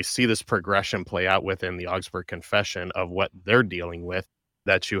again, we see this progression play out within the Augsburg Confession of what they're dealing with,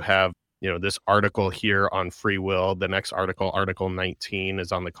 that you have, this article here on free will. The next article, Article 19,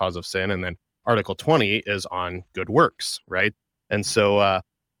 is on the cause of sin. And then Article 20 is on good works, right? And so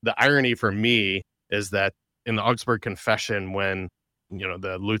the irony for me is that in the Augsburg Confession, when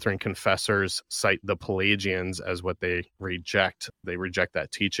the Lutheran confessors cite the Pelagians as what they reject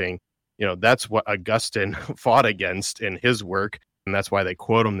that teaching, that's what Augustine fought against in his work. And that's why they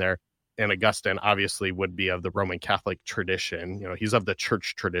quote him there. And Augustine obviously would be of the Roman Catholic tradition. He's of the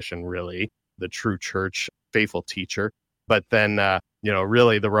church tradition, really, the true church, faithful teacher. But then,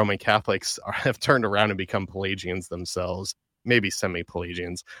 really the Roman Catholics have turned around and become Pelagians themselves, maybe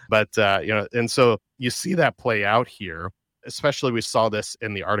semi-Pelagians. But, and so you see that play out here. Especially we saw this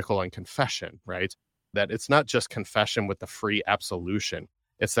in the article on confession, right? That it's not just confession with the free absolution.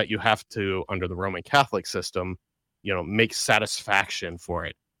 It's that you have to, under the Roman Catholic system, make satisfaction for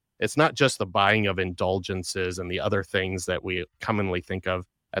it. It's not just the buying of indulgences and the other things that we commonly think of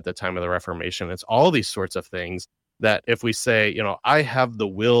at the time of the Reformation. It's all these sorts of things that if we say, I have the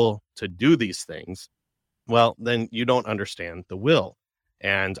will to do these things, well, then you don't understand the will.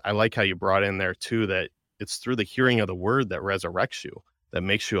 And I like how you brought in there too, that it's through the hearing of the word that resurrects you, that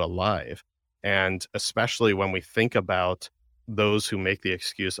makes you alive. And especially when we think about those who make the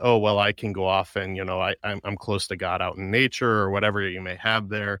excuse, oh, well, I can go off and, I'm close to God out in nature or whatever you may have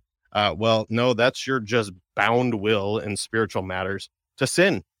there. Well, no, that's your just bound will in spiritual matters to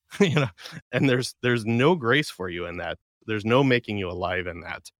sin, and there's no grace for you in that. There's no making you alive in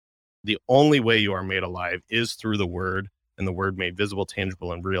that. The only way you are made alive is through the word, and the word made visible,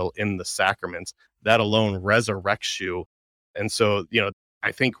 tangible, and real in the sacraments. That alone resurrects you. And so,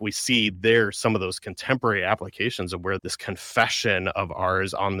 I think we see there some of those contemporary applications of where this confession of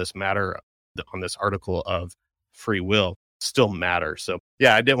ours on this matter, on this article of free will, still matter. So,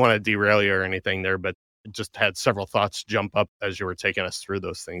 yeah, I didn't want to derail you or anything there, but just had several thoughts jump up as you were taking us through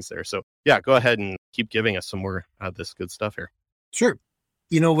those things there. So, yeah, go ahead and keep giving us some more of this good stuff here. Sure.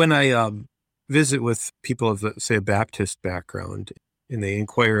 When I visit with people of, say, a Baptist background, and they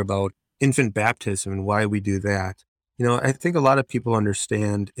inquire about infant baptism and why we do that, I think a lot of people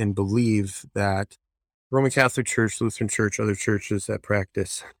understand and believe that Roman Catholic Church, Lutheran Church, other churches that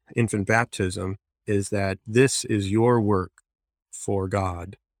practice infant baptism is that this is your work for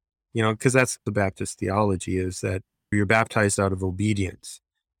God. Because that's the Baptist theology, is that you're baptized out of obedience.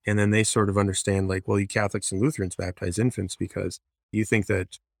 And then they sort of understand, like, well, you Catholics and Lutherans baptize infants because you think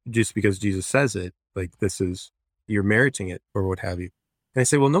that just because Jesus says it, like, you're meriting it or what have you. And I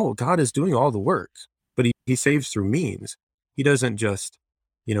say, well, no, God is doing all the work, but he saves through means. He doesn't just,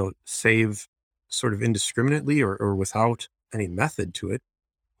 save sort of indiscriminately or without any method to it.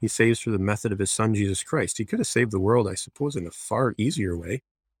 He saves through the method of his son, Jesus Christ. He could have saved the world, I suppose, in a far easier way.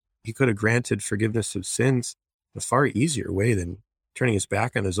 He could have granted forgiveness of sins in a far easier way than turning his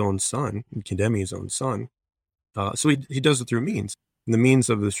back on his own son and condemning his own son. So he does it through means. And the means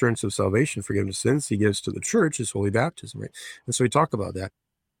of the assurance of salvation, forgiveness of sins, he gives to the church is holy baptism, right? And so we talk about that.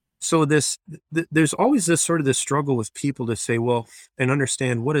 So there's always this struggle with people to say, well, and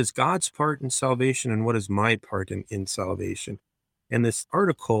understand what is God's part in salvation and what is my part in salvation. And this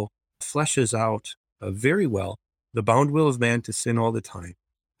article fleshes out very well the bound will of man to sin all the time,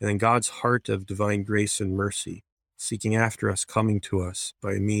 and then God's heart of divine grace and mercy, seeking after us, coming to us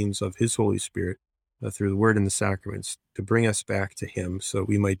by means of his Holy Spirit, through the word and the sacraments to bring us back to him so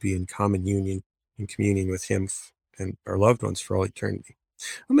we might be in common union and communion with him and our loved ones for all eternity.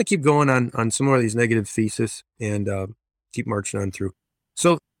 I'm going to keep going on some more of these negative theses and keep marching on through.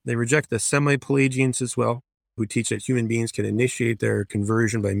 So they reject the semi-Pelagians as well, who teach that human beings can initiate their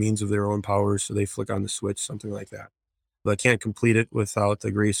conversion by means of their own powers. So they flick on the switch, something like that. But can't complete it without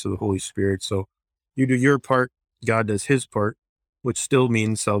the grace of the Holy Spirit. So you do your part, God does his part, which still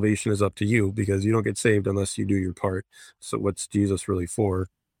means salvation is up to you because you don't get saved unless you do your part. So what's Jesus really for?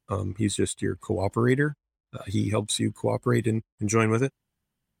 He's just your cooperator. He helps you cooperate and join with it.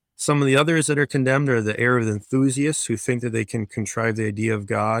 Some of the others that are condemned are the error of the enthusiasts who think that they can contrive the idea of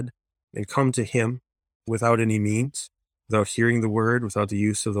God and come to him without any means, without hearing the word, without the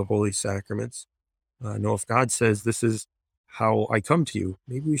use of the holy sacraments. No, if God says, this is how I come to you,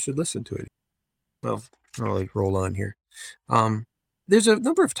 maybe we should listen to it. Well, I'll roll on here. There's a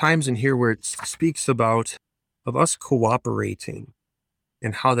number of times in here where it speaks about of us cooperating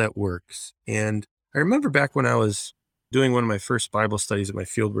and how that works. And I remember back when I was doing one of my first Bible studies at my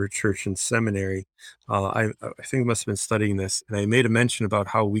Fieldwork Church and Seminary, I think I must have been studying this, and I made a mention about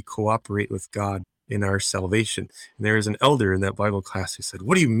how we cooperate with God in our salvation. And there was an elder in that Bible class who said,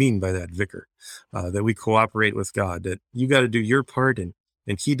 what do you mean by that, vicar? That we cooperate with God, that you got to do your part and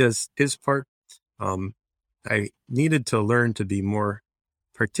he does his part. I needed to learn to be more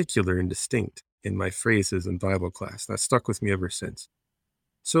particular and distinct in my phrases in Bible class. That stuck with me ever since.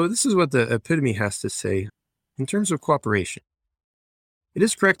 So this is what the epitome has to say in terms of cooperation. It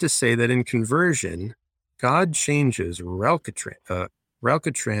is correct to say that in conversion, God changes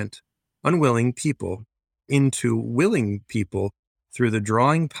recalcitrant, unwilling people into willing people through the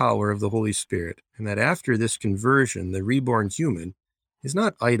drawing power of the Holy Spirit, and that after this conversion, the reborn human is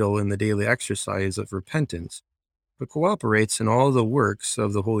not idle in the daily exercise of repentance, but cooperates in all the works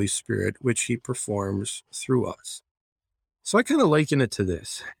of the Holy Spirit, which he performs through us. So I kind of liken it to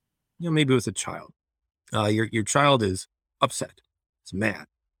this, maybe with a child. Your child is upset, it's mad,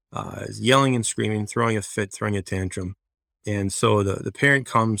 is yelling and screaming, throwing a fit, throwing a tantrum. And so the parent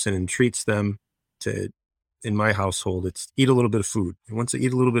comes and entreats them to, in my household, it's eat a little bit of food. And once they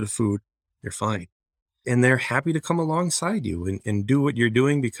eat a little bit of food, they're fine. And they're happy to come alongside you and do what you're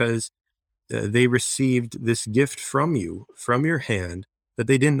doing because they received this gift from you, from your hand, that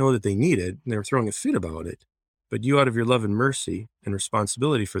they didn't know that they needed, and they were throwing a fit about it. But you, out of your love and mercy and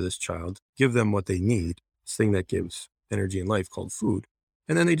responsibility for this child, give them what they need, this thing that gives energy and life called food.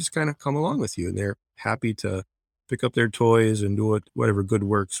 And then they just kind of come along with you, and they're happy to pick up their toys and do whatever good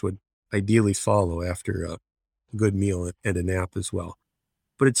works would ideally follow after a good meal and a nap as well.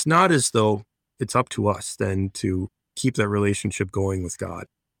 But it's not as though it's up to us then to keep that relationship going with God.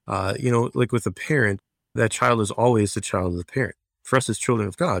 Like with a parent, that child is always the child of the parent. For us as children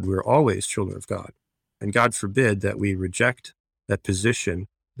of God, we're always children of God. And God forbid that we reject that position,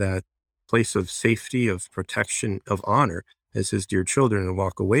 that place of safety, of protection, of honor as his dear children and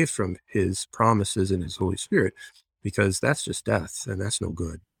walk away from his promises and his Holy Spirit, because that's just death and that's no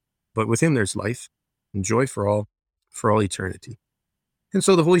good. But with him, there's life and joy for all eternity. And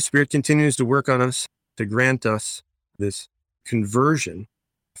so the Holy Spirit continues to work on us to grant us this conversion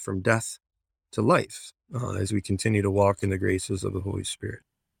from death to life as we continue to walk in the graces of the Holy Spirit.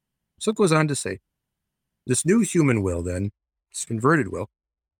 So it goes on to say, this new human will then, this converted will,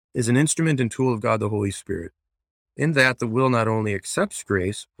 is an instrument and tool of God the Holy Spirit, in that the will not only accepts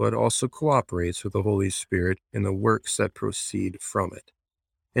grace, but also cooperates with the Holy Spirit in the works that proceed from it.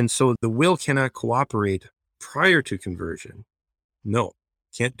 And so the will cannot cooperate prior to conversion. No,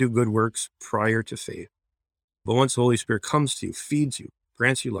 can't do good works prior to faith. But once the Holy Spirit comes to you, feeds you,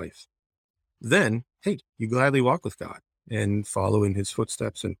 grants you life, then, hey, you gladly walk with God and follow in his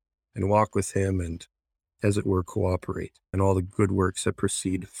footsteps and walk with him and, as it were, cooperate in all the good works that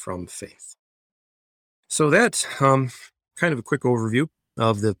proceed from faith. So that's kind of a quick overview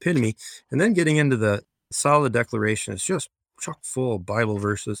of the epitome, and then getting into the solid declaration. It's just chock full of Bible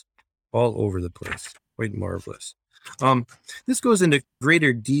verses all over the place. Quite marvelous. This goes into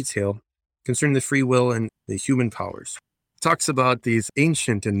greater detail concerning the free will and the human powers. It talks about these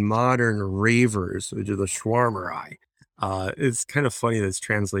ancient and modern ravers, which are the Schwarmerei. It's kind of funny that it's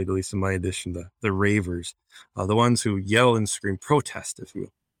translated, at least in my edition, the ravers, the ones who yell and scream, protest, if you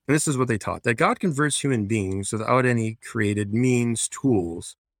will. And this is what they taught, that God converts human beings without any created means,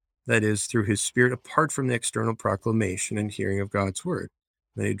 tools, that is, through his Spirit, apart from the external proclamation and hearing of God's word.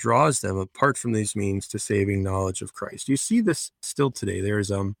 And he draws them apart from these means to saving knowledge of Christ. You see this still today.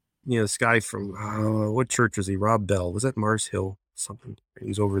 There's this guy from what church was he? Rob Bell. Was that Mars Hill? Something.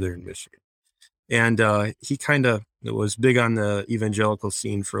 He's over there in Michigan. And he kind of was big on the evangelical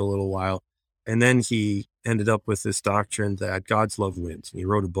scene for a little while. And then he ended up with this doctrine that God's love wins. And he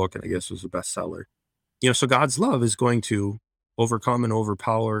wrote a book, and I guess it was a bestseller. So God's love is going to overcome and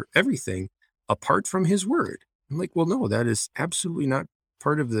overpower everything apart from his word. I'm like, well, no, that is absolutely not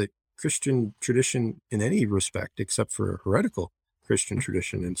part of the Christian tradition in any respect, except for a heretical Christian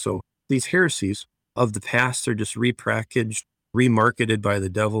tradition. And so these heresies of the past are just repackaged, remarketed by the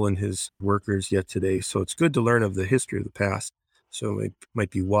devil and his workers yet today. So it's good to learn of the history of the past. So it might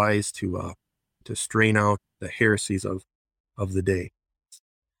be wise to strain out the heresies of the day.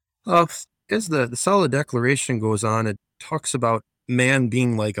 As the solid declaration goes on, it talks about man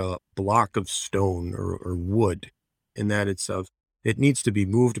being like a block of stone or wood, in that it needs to be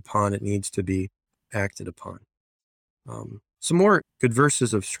moved upon, it needs to be acted upon. Some more good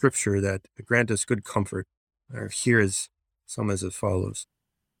verses of scripture that grant us good comfort are here as follows.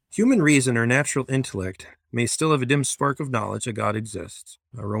 Human reason or natural intellect may still have a dim spark of knowledge that God exists,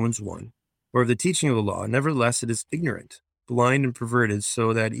 Romans 1, or of the teaching of the law. Nevertheless, it is ignorant, blind, and perverted,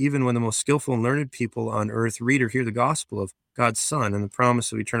 so that even when the most skillful and learned people on earth read or hear the gospel of God's Son and the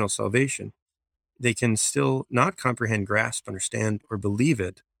promise of eternal salvation, they can still not comprehend, grasp, understand, or believe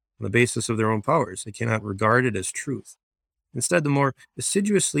it on the basis of their own powers. They cannot regard it as truth. Instead, the more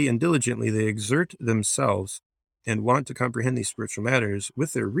assiduously and diligently they exert themselves and want to comprehend these spiritual matters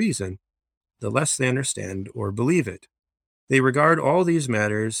with their reason, the less they understand or believe it. They regard all these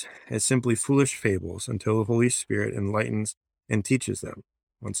matters as simply foolish fables until the Holy Spirit enlightens and teaches them.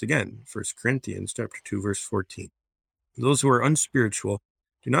 Once again, 1 Corinthians chapter 2, verse 14. Those who are unspiritual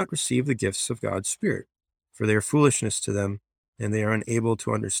do not receive the gifts of God's Spirit, for they are foolishness to them, and they are unable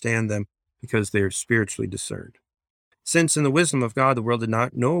to understand them because they are spiritually discerned. Since in the wisdom of God the world did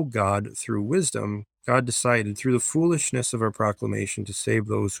not know God through wisdom, God decided through the foolishness of our proclamation to save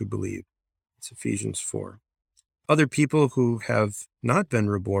those who believe. It's Ephesians 4. Other people who have not been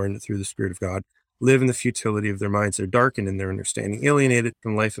reborn through the Spirit of God live in the futility of their minds. They're darkened in their understanding, alienated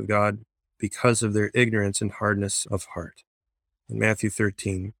from the life of God because of their ignorance and hardness of heart. In Matthew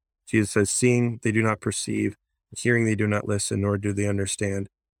 13, Jesus says, seeing they do not perceive, hearing they do not listen, nor do they understand.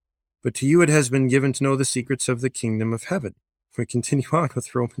 But to you it has been given to know the secrets of the kingdom of heaven. We continue on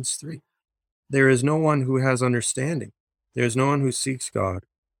with Romans 3. There is no one who has understanding. There is no one who seeks God.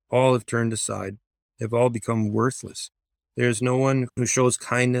 All have turned aside. They have all become worthless. There is no one who shows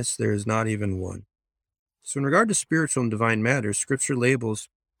kindness. There is not even one. So in regard to spiritual and divine matters, Scripture labels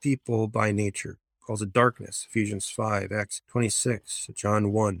people by nature, calls it darkness, Ephesians 5, Acts 26,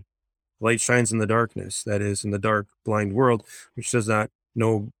 John 1. Light shines in the darkness, that is, in the dark, blind world, which does not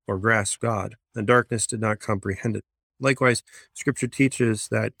know or grasp God. The darkness did not comprehend it. Likewise, Scripture teaches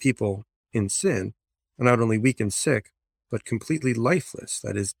that people in sin are not only weak and sick, but completely lifeless,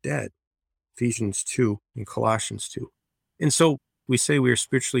 that is, dead. Ephesians 2 and Colossians 2. And so we say we are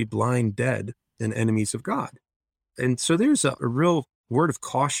spiritually blind, dead, and enemies of God. And so there's a real word of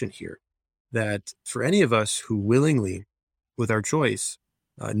caution here that for any of us who willingly, with our choice,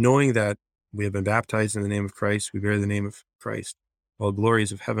 knowing that we have been baptized in the name of Christ, we bear the name of Christ, all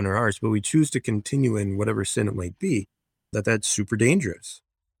glories of heaven are ours, but we choose to continue in whatever sin it might be, that's super dangerous.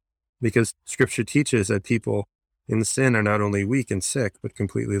 Because Scripture teaches that people in sin are not only weak and sick, but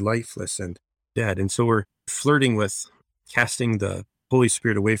completely lifeless and dead. And so we're flirting with casting the Holy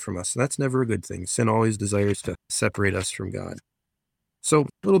Spirit away from us. And that's never a good thing. Sin always desires to separate us from God. So a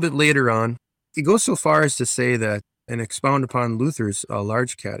little bit later on, he goes so far as to say that, and expound upon Luther's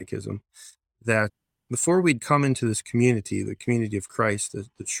large catechism, that before we'd come into this community, the community of Christ,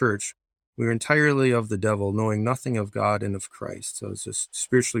 the church, we were entirely of the devil, knowing nothing of God and of Christ. So it's just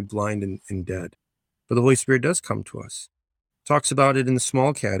spiritually blind and dead. But the Holy Spirit does come to us. Talks about it in the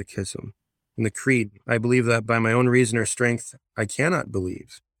small catechism, in the creed. I believe that by my own reason or strength, I cannot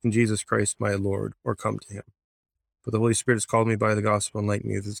believe in Jesus Christ my Lord or come to him. But the Holy Spirit has called me by the gospel and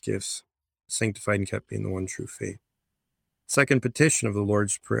enlightened me with his gifts, sanctified and kept me in the one true faith. Second petition of the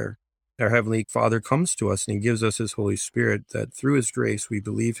Lord's Prayer. Our Heavenly Father comes to us and he gives us his Holy Spirit, that through his grace we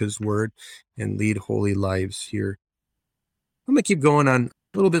believe his word and lead holy lives here. I'm going to keep going on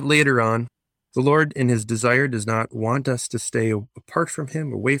a little bit later on. The Lord in his desire does not want us to stay apart from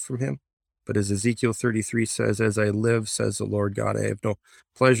him, away from him. But as Ezekiel 33 says, as I live, says the Lord God, I have no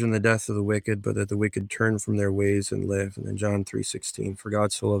pleasure in the death of the wicked, but that the wicked turn from their ways and live. And then John 3:16, for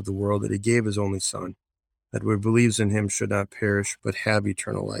God so loved the world that he gave his only Son, that whoever believes in him should not perish, but have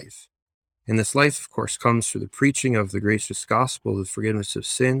eternal life. And this life, of course, comes through the preaching of the gracious gospel, the forgiveness of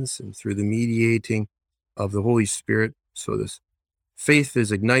sins, and through the mediating of the Holy Spirit. So this faith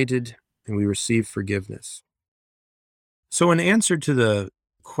is ignited and we receive forgiveness. So in answer to the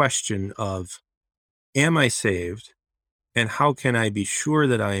question of, am I saved, and how can I be sure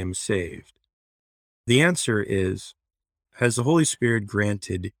that I am saved? The answer is, has the Holy Spirit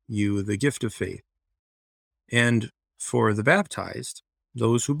granted you the gift of faith? And for the baptized,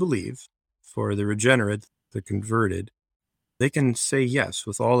 those who believe, for the regenerate, the converted, they can say yes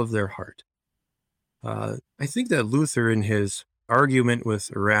with all of their heart. I think that Luther, in his argument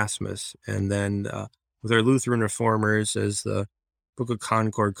with Erasmus, and then with our Lutheran reformers as the Book of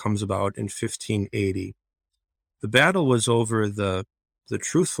Concord comes about in 1580, the battle was over the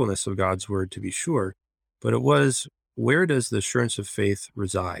truthfulness of God's word, to be sure, but it was, where does the assurance of faith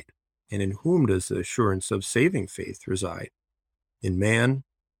reside? And in whom does the assurance of saving faith reside? In man,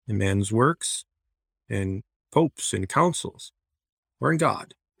 in man's works, in popes and councils, or in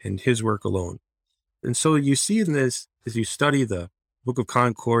God and his work alone? And so you see in this, as you study the Book of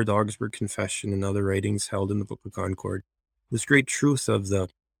Concord, the Augsburg Confession, and other writings held in the Book of Concord, this great truth of the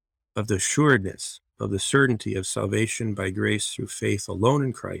assuredness, of the certainty of salvation by grace through faith alone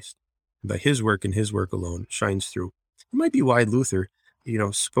in Christ, and by his work and his work alone shines through. It might be why Luther,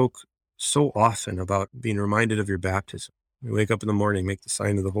 spoke so often about being reminded of your baptism. You wake up in the morning, make the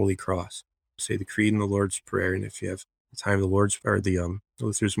sign of the Holy Cross, say the Creed and the Lord's Prayer, and if you have the time of the Lord's or the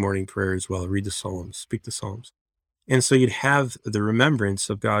Luther's morning prayer as well, read the Psalms, speak the Psalms. And so you'd have the remembrance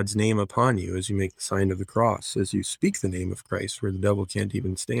of God's name upon you as you make the sign of the cross, as you speak the name of Christ, where the devil can't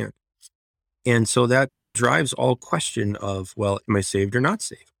even stand. And so that drives all question of, well, am I saved or not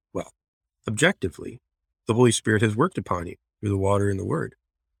saved? Well, objectively, the Holy Spirit has worked upon you through the water and the word.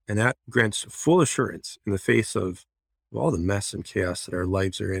 And that grants full assurance in the face of all the mess and chaos that our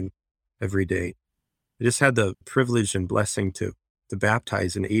lives are in every day. I just had the privilege and blessing to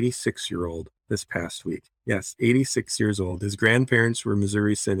baptize an 86-year-old this past week. Yes, 86 years old. His grandparents were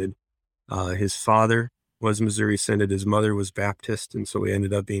Missouri Synod. His father was Missouri Synod. His mother was Baptist, and so he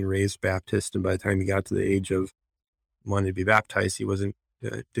ended up being raised Baptist. And by the time he got to the age of wanting to be baptized, he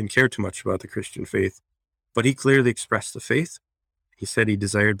didn't care too much about the Christian faith. But he clearly expressed the faith. He said he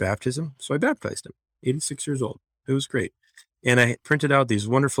desired baptism, so I baptized him. 86 years old. It was great. And I printed out these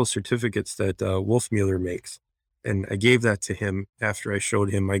wonderful certificates that Wolfmueller makes. And I gave that to him after I showed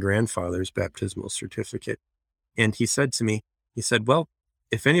him my grandfather's baptismal certificate. And he said to me, well,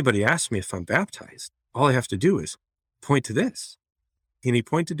 if anybody asks me if I'm baptized, all I have to do is point to this. And he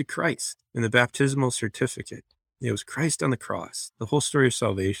pointed to Christ in the baptismal certificate. It was Christ on the cross. The whole story of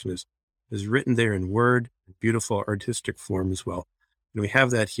salvation is written there in word, beautiful artistic form as well. And we have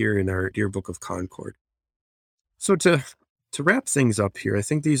that here in our dear Book of Concord. So to wrap things up here, I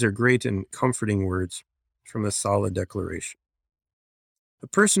think these are great and comforting words from a solid declaration. A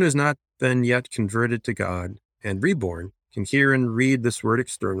person who has not been yet converted to God and reborn can hear and read this word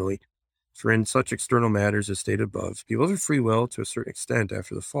externally, for in such external matters as stated above, people have free will to a certain extent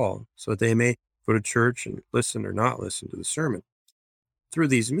after the fall, so that they may go to church and listen or not listen to the sermon. Through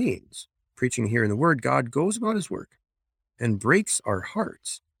these means, preaching here in the word, God goes about his work and breaks our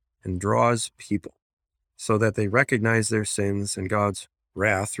hearts and draws people so that they recognize their sins and God's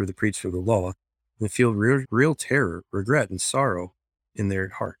wrath through the preaching of the law and feel real terror, regret, and sorrow in their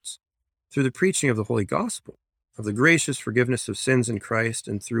hearts. Through the preaching of the Holy Gospel, of the gracious forgiveness of sins in Christ,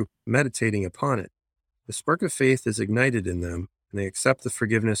 and through meditating upon it, the spark of faith is ignited in them, and they accept the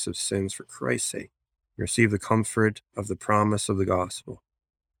forgiveness of sins for Christ's sake, and receive the comfort of the promise of the gospel.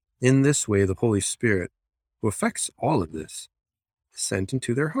 In this way, the Holy Spirit, who effects all of this, is sent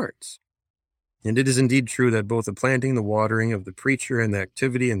into their hearts. And it is indeed true that both the planting, the watering of the preacher, and the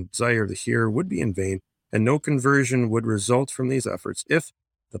activity and desire of the hearer would be in vain, and no conversion would result from these efforts if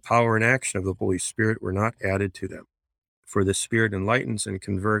the power and action of the Holy Spirit were not added to them. For the Spirit enlightens and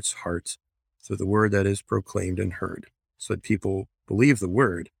converts hearts through the word that is proclaimed and heard, so that people believe the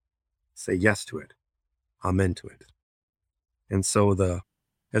word, say yes to it, amen to it. And so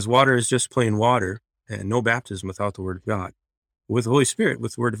as water is just plain water, and no baptism without the word of God, with the Holy Spirit,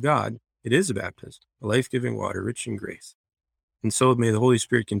 with the word of God, it is a baptism, a life-giving water, rich in grace. And so may the Holy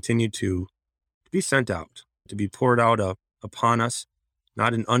Spirit continue to be sent out, to be poured out upon us,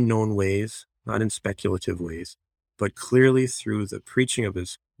 not in unknown ways, not in speculative ways, but clearly through the preaching of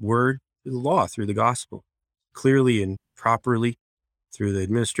his word, through the law, through the gospel, clearly and properly through the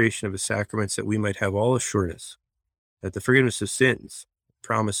administration of his sacraments, that we might have all assurance that the forgiveness of sins,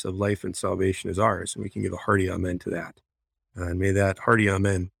 promise of life and salvation is ours, and we can give a hearty amen to that. And may that hearty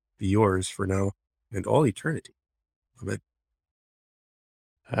amen be yours for now and all eternity. Amen.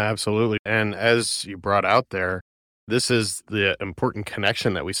 Absolutely. And as you brought out there, this is the important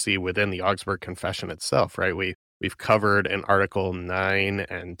connection that we see within the Augsburg Confession itself, right? We've covered in Article 9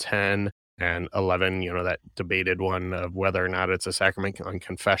 and 10 and 11, that debated one of whether or not it's a sacrament on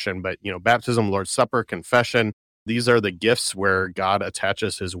confession, but, baptism, Lord's Supper, confession, these are the gifts where God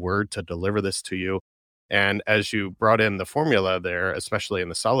attaches his word to deliver this to you. And as you brought in the formula there, especially in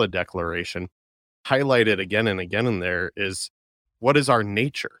the solid declaration, highlighted again and again in there is, what is our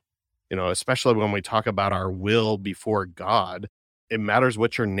nature? Especially when we talk about our will before God, it matters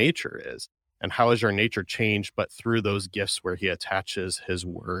what your nature is and how is your nature changed, but through those gifts where he attaches his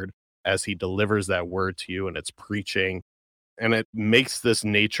word as he delivers that word to you and it's preaching. And it makes this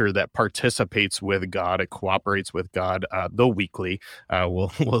nature that participates with God. It cooperates with God, though weakly.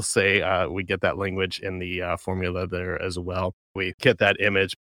 We'll say we get that language in the formula there as well. We get that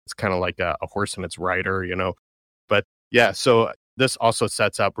image. It's kind of like a horse and its rider, But yeah, so this also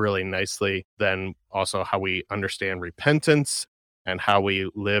sets up really nicely then also how we understand repentance and how we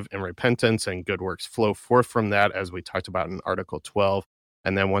live in repentance, and good works flow forth from that, as we talked about in Article 12.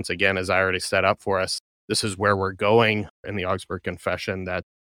 And then once again, as I already set up for us, this is where we're going in the Augsburg Confession, that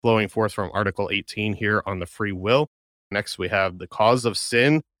flowing forth from Article 18 here on the free will. Next, we have the cause of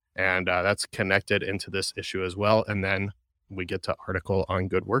sin, and that's connected into this issue as well. And then we get to Article on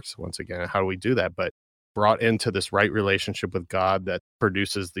good works once again. How do we do that? But brought into this right relationship with God that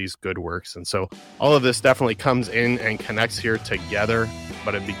produces these good works. And so all of this definitely comes in and connects here together,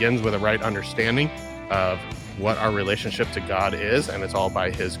 but it begins with a right understanding of what our relationship to God is, and it's all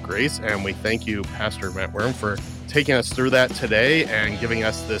by his grace. And we thank you, Pastor Matt Worm, for taking us through that today and giving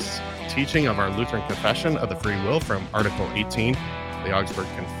us this teaching of our Lutheran Confession of the Free Will from Article 18, the Augsburg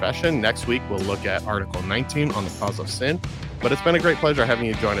Confession. Next week, we'll look at Article 19 on the cause of sin. But it's been a great pleasure having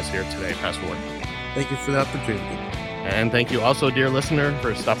you join us here today, Pastor Worm. Thank you for the opportunity. And thank you also, dear listener,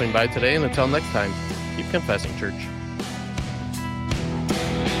 for stopping by today. And until next time, keep confessing, church.